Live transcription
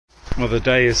Well, the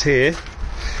day is here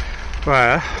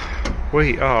where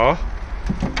we are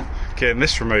getting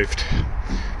this removed.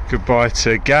 Goodbye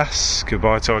to gas,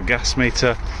 goodbye to our gas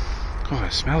meter. Oh,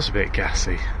 it smells a bit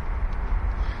gassy.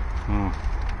 Oh,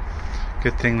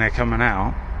 good thing they're coming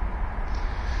out.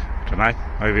 I don't know,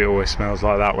 maybe it always smells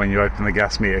like that when you open the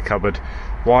gas meter cupboard.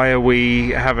 Why are we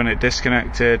having it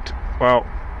disconnected? Well,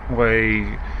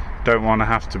 we don't want to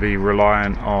have to be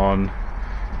reliant on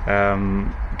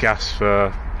gas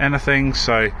for anything,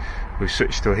 so we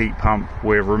switched to a heat pump.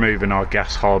 We're removing our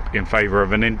gas hob in favour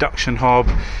of an induction hob,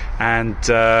 and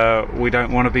we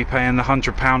don't want to be paying the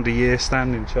 £100 a year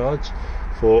standing charge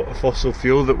for a fossil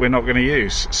fuel that we're not going to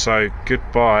use. So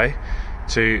goodbye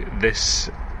to this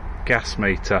gas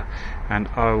meter, and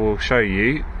I will show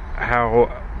you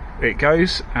how it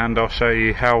goes, and I'll show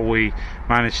you how we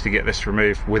managed to get this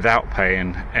removed without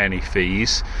paying any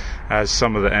fees, as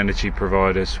some of the energy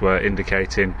providers were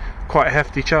indicating quite a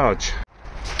hefty charge.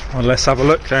 Well, let's have a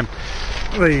look then.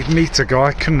 The meter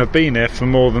guy couldn't have been here for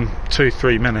more than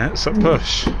 2-3 minutes at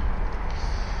push.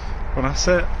 Well, that's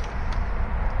it.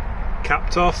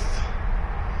 Capped off.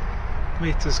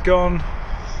 Meter's gone.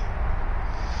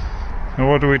 And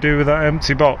what do we do with that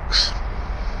empty box?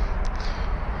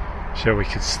 Sure, we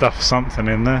could stuff something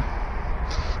in there.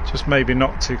 Just maybe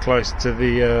not too close to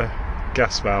the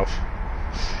gas valve.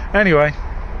 Anyway,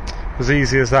 as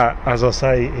easy as that. As I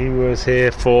say, he was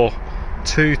here for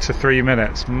 2 to 3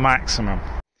 minutes maximum.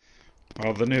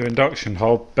 Well, the new induction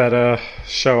hob better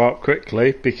show up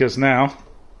quickly, because now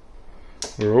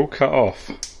we're all cut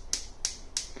off.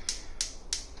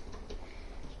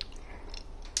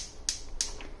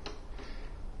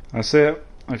 That's it.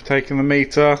 I've taken the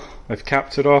meter, I've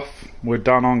capped it off, we're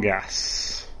done on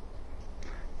gas.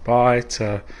 Bye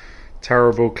to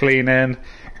terrible cleaning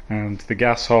and the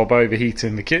gas hob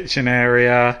overheating the kitchen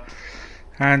area,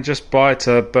 and just bye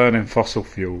to burning fossil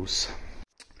fuels.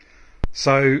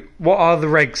 So what are the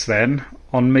regs then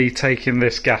on me taking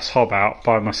this gas hob out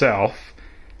by myself,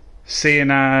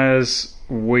 seeing as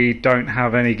we don't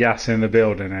have any gas in the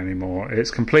building anymore?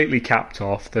 It's completely capped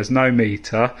off, there's no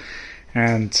meter,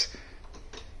 and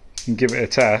you can give it a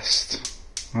test.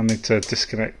 I need to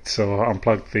disconnect or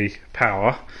unplug the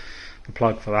power, the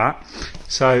plug for that.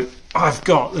 So I've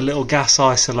got the little gas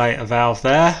isolator valve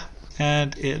there,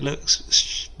 and it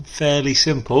looks fairly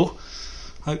simple.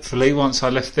 Hopefully once I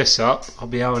lift this up, I'll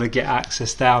be able to get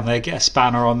access down there, get a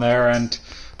spanner on there and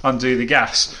undo the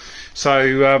gas.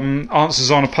 So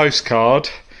answers on a postcard.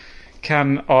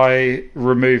 Can I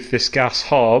remove this gas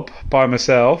hob by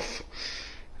myself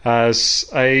as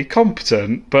a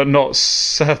competent but not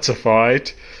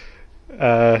certified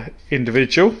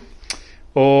individual,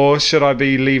 or should I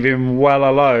be leaving well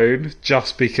alone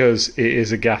just because it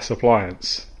is a gas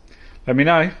appliance? Let me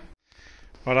know.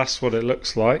 Well, that's what it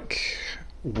looks like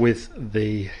with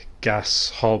the gas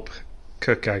hob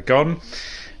cooker gone,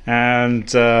 and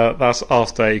that's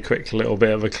after a quick little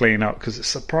bit of a clean up, because it's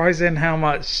surprising how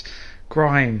much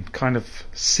grime kind of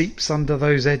seeps under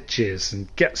those edges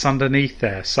and gets underneath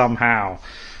there somehow.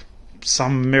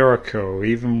 Some miracle,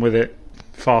 even with it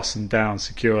fastened down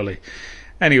securely.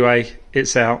 Anyway,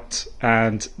 it's out,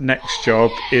 and next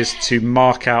job is to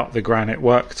mark out the granite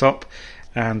worktop,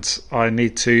 and I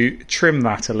need to trim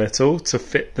that a little to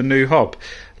fit the new hob.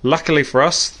 Luckily for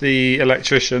us, the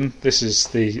electrician, this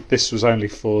was only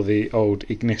for the old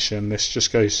ignition, this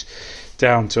just goes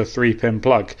down to a 3-pin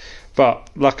plug. But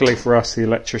luckily for us, the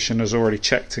electrician has already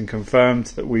checked and confirmed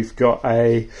that we've got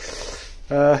a,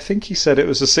 I think he said it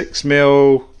was a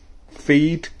 6mm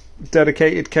feed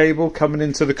dedicated cable coming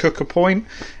into the cooker point,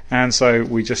 and so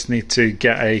we just need to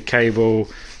get a cable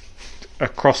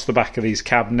across the back of these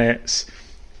cabinets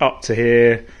up to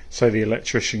here, so the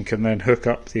electrician can then hook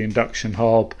up the induction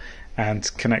hob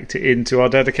and connect it into our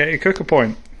dedicated cooker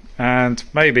point. And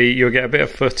maybe you'll get a bit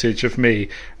of footage of me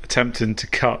attempting to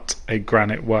cut a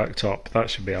granite worktop.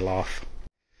 That should be a laugh.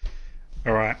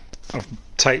 Alright, I've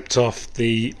taped off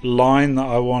the line that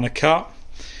I want to cut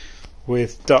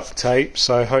with duct tape,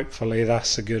 so hopefully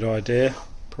that's a good idea.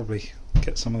 Probably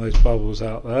get some of those bubbles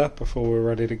out there before we're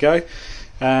ready to go.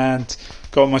 And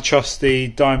got my trusty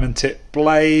diamond tip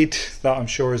blade that I'm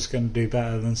sure is going to do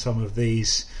better than some of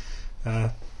these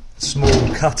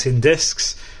small cutting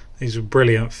discs. These are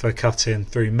brilliant for cutting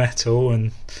through metal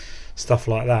and stuff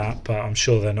like that, but I'm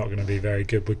sure they're not going to be very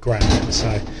good with granite,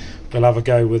 so we'll have a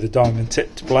go with a diamond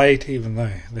tipped blade, even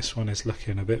though this one is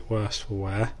looking a bit worse for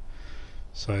wear,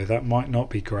 so that might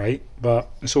not be great, but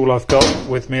it's all I've got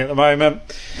with me at the moment.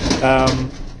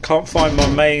 Can't find my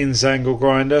mains angle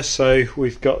grinder, so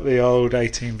we've got the old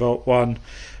 18-volt one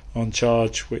on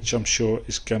charge, which I'm sure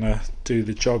is going to do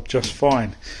the job just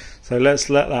fine. So So let's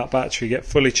let that battery get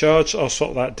fully charged. I'll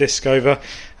swap that disc over,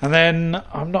 and then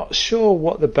I'm not sure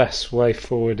what the best way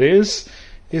forward is.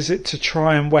 Is it to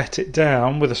try and wet it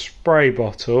down with a spray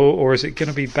bottle, or is it going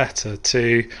to be better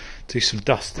to do some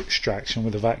dust extraction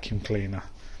with a vacuum cleaner?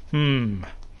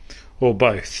 Or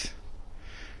both.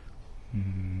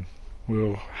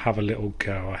 We'll have a little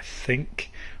go, I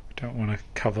think. We don't want to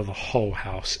cover the whole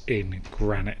house in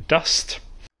granite dust.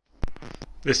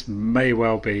 This may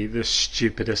well be the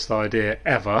stupidest idea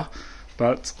ever,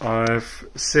 but I've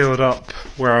sealed up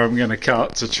where I'm going to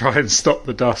cut to try and stop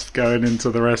the dust going into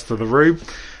the rest of the room.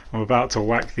 I'm about to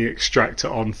whack the extractor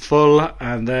on full,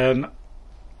 and then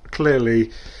clearly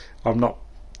I'm not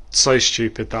so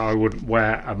stupid that I wouldn't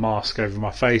wear a mask over my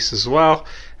face as well,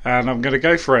 and I'm going to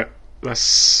go for it.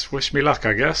 Let's wish me luck,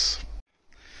 I guess.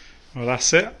 Well,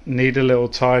 that's it. Need a little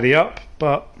tidy up,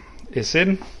 but it's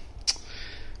in.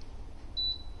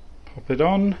 Pop it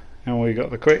on, and we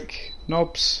got the quick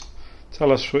knobs. Tell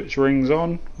us which ring's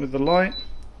on with the light.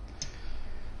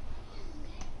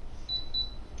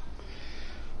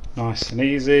 Nice and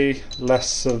easy.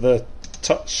 Less of the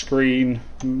touch screen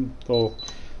or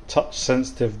touch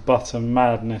sensitive button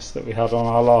madness that we had on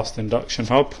our last induction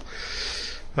hob.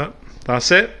 But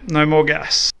that's it. No more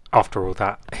gas. After all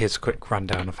that, here's a quick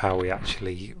rundown of how we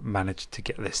actually managed to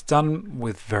get this done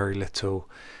with very little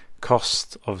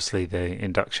cost. Obviously the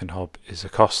induction hob is a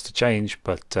cost to change,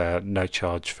 but no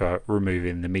charge for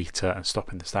removing the meter and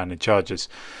stopping the standing charges.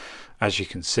 As you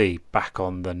can see, back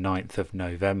on the 9th of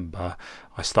November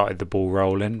I started the ball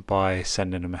rolling by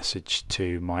sending a message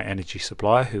to my energy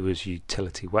supplier, who was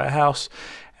Utility Warehouse,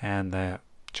 and they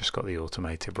just got the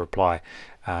automated reply.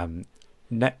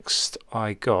 Next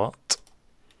I got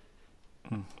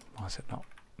why is it not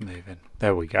moving?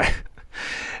 There we go.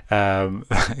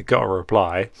 Got a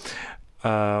reply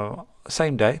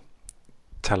same day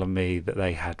telling me that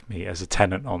they had me as a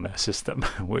tenant on their system,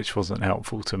 which wasn't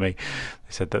helpful to me.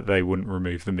 They said that they wouldn't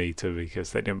remove the meter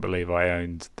because they didn't believe I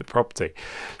owned the property.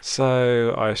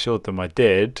 So I assured them I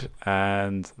did,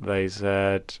 and they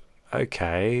said,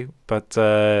 okay, but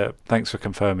thanks for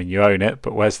confirming you own it,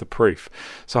 but where's the proof?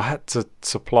 So I had to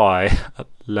supply a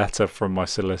letter from my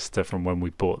solicitor from when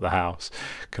we bought the house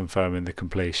confirming the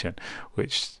completion,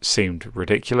 which seemed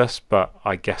ridiculous, but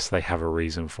I guess they have a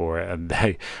reason for it,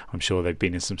 and I'm sure they've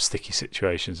been in some sticky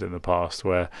situations in the past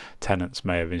where tenants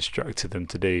may have instructed them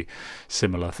to do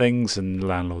similar things and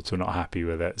landlords were not happy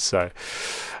with it. So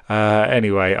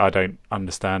anyway, I don't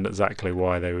understand exactly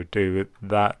why they would do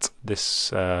that.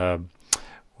 This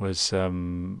was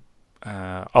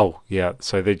oh yeah,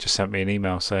 so they just sent me an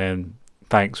email saying,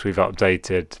 thanks, we've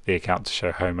updated the account to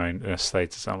show homeowner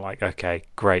status. I'm like, okay,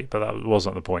 great, but that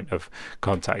wasn't the point of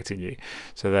contacting you.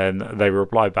 So then they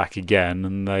replied back again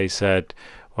and they said,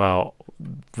 well,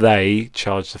 they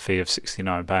charged a fee of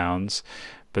 £69,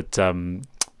 but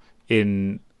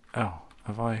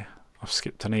I've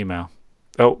skipped an email.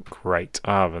 Oh, great,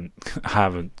 I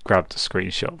haven't grabbed a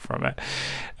screenshot from it.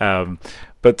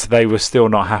 But they were still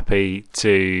not happy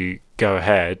to go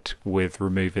ahead with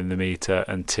removing the meter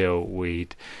until we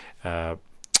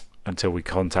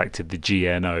contacted the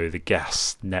GNO, the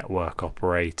gas network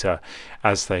operator,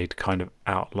 as they'd kind of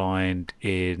outlined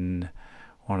in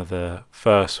one of the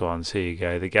first ones. Here you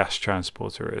go. The gas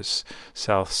transporter is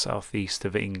southeast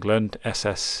of England,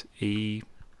 SSE,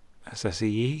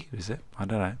 is it? I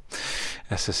don't know.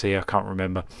 SSE, I can't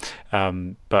remember.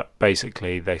 But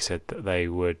basically they said that they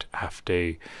would have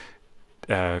to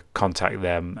contact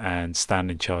them, and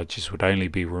standing charges would only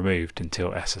be removed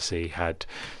until SSE had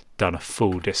done a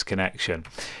full disconnection,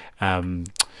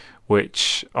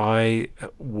 which I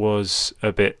was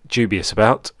a bit dubious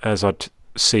about, as I'd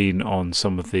seen on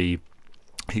some of the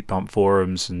heat pump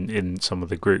forums and in some of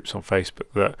the groups on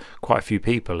Facebook that quite a few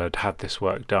people had had this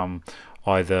work done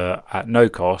either at no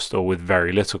cost or with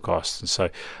very little cost, and so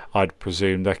I'd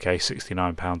presumed, okay,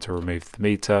 £69 to remove the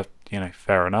meter, you know,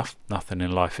 fair enough, nothing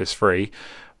in life is free,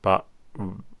 but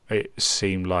it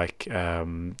seemed like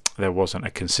there wasn't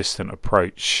a consistent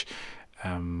approach,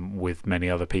 with many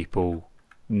other people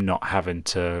not having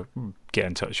to get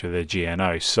in touch with their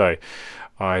GNO. So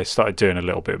I started doing a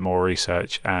little bit more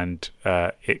research, and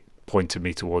it pointed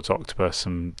me towards Octopus,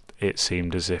 and it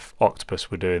seemed as if Octopus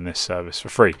were doing this service for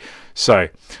free. So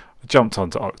I jumped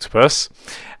onto Octopus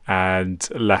and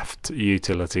left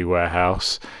Utility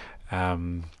Warehouse,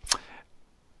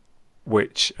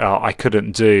 which I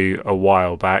couldn't do a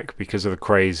while back because of the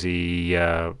crazy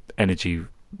energy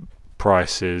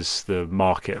prices, the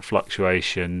market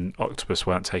fluctuation. Octopus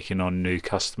weren't taking on new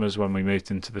customers when we moved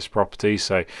into this property,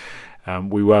 so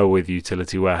we were with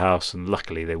Utility Warehouse, and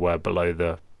luckily they were below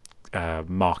the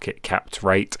market capped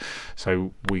rate,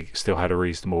 so we still had a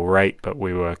reasonable rate, but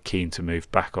we were keen to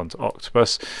move back onto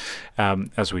Octopus,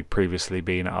 as we'd previously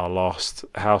been at our last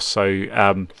house. So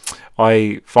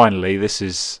I finally, this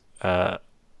is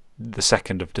the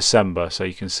 2nd of December, so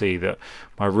you can see that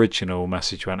my original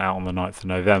message went out on the 9th of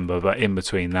November, but in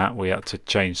between that we had to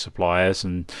change suppliers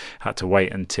and had to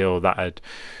wait until that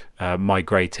had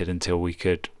migrated until we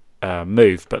could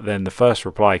move. But then the first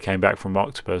reply came back from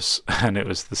Octopus and it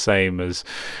was the same as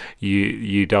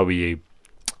UW: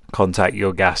 contact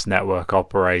your gas network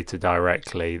operator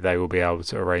directly, they will be able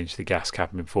to arrange the gas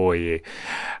capping for you.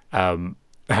 And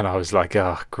I was like,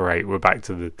 oh great, we're back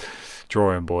to the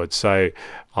drawing board. So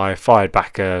I fired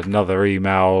back another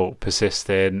email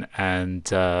persisting, and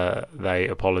they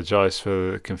apologized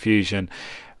for the confusion.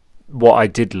 What I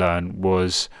did learn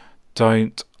was,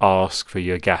 don't ask for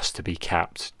your gas to be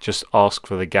capped, just ask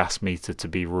for the gas meter to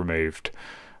be removed.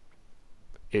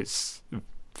 It's,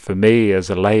 for me as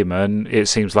a layman, it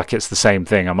seems like it's the same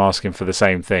thing. I'm asking for the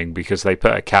same thing because they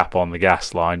put a cap on the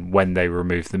gas line when they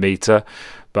remove the meter,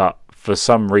 but for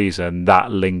some reason that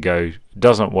lingo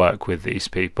doesn't work with these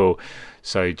people.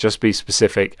 So just be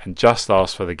specific and just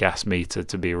ask for the gas meter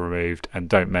to be removed, and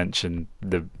don't mention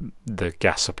the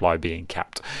gas supply being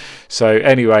capped. So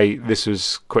anyway, this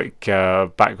was quick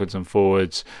backwards and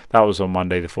forwards. That was on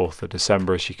Monday the 4th of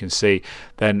December, as you can see.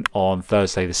 Then on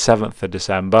Thursday the 7th of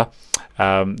December,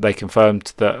 they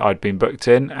confirmed that I'd been booked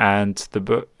in, and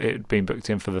it had been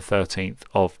booked in for the 13th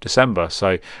of December,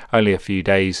 so only a few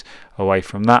days away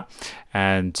from that.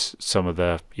 And some of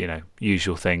the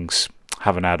usual things,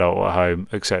 have an adult at home,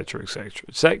 etc, etc,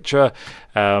 etc.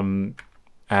 And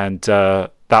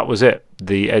that was it.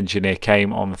 The engineer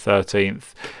came on the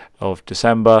 13th of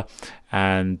December,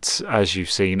 and as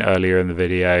you've seen earlier in the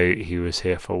video, he was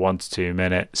here for 1 to 2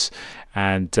 minutes,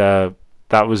 and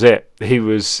that was it. He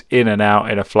was in and out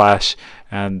in a flash,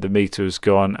 and the meter was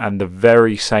gone. And the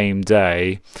very same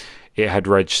day, it had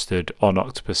registered on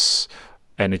Octopus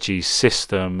Energy's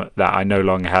system that I no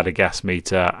longer had a gas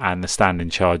meter, and the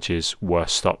standing charges were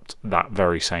stopped that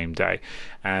very same day.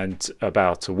 And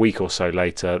about a week or so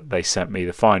later, they sent me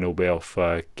the final bill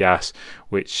for gas,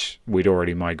 which we'd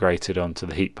already migrated onto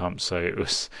the heat pump. So it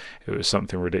was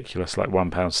something ridiculous, like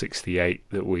 £1.68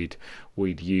 that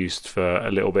we'd used for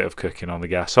a little bit of cooking on the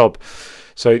gas hob.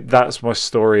 So that's my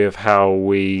story of how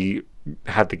we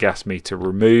had the gas meter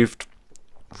removed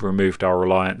our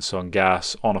reliance on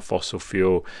gas, on a fossil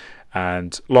fuel,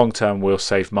 and long term we'll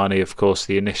save money. Of course,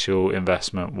 the initial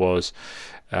investment was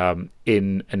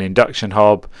in an induction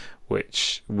hob,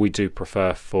 which we do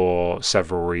prefer for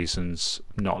several reasons,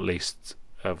 not least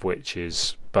of which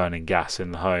is burning gas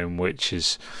in the home, which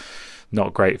is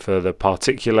not great for the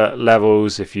particulate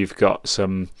levels. If you've got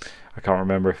some, I can't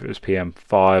remember if it was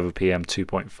PM5 or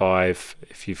PM2.5.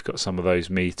 If you've got some of those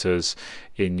meters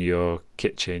in your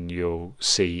kitchen, you'll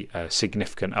see a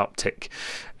significant uptick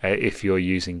if you're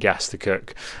using gas to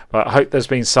cook. But I hope there's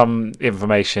been some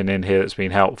information in here that's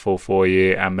been helpful for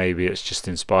you, and maybe it's just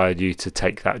inspired you to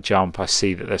take that jump. I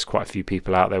see that there's quite a few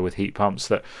people out there with heat pumps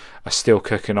that are still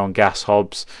cooking on gas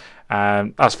hobs,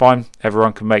 and that's fine.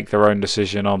 Everyone can make their own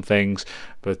decision on things,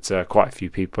 but quite a few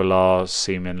people are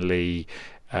seemingly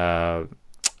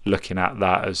looking at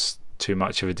that as too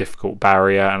much of a difficult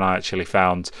barrier. And I actually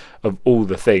found, of all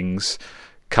the things,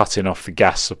 cutting off the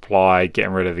gas supply,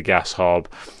 getting rid of the gas hob,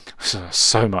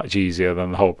 so much easier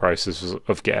than the whole process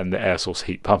of getting the air source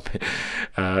heat pump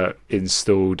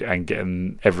installed and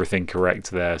getting everything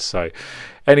correct there. So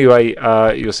anyway,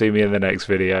 you'll see me in the next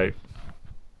video.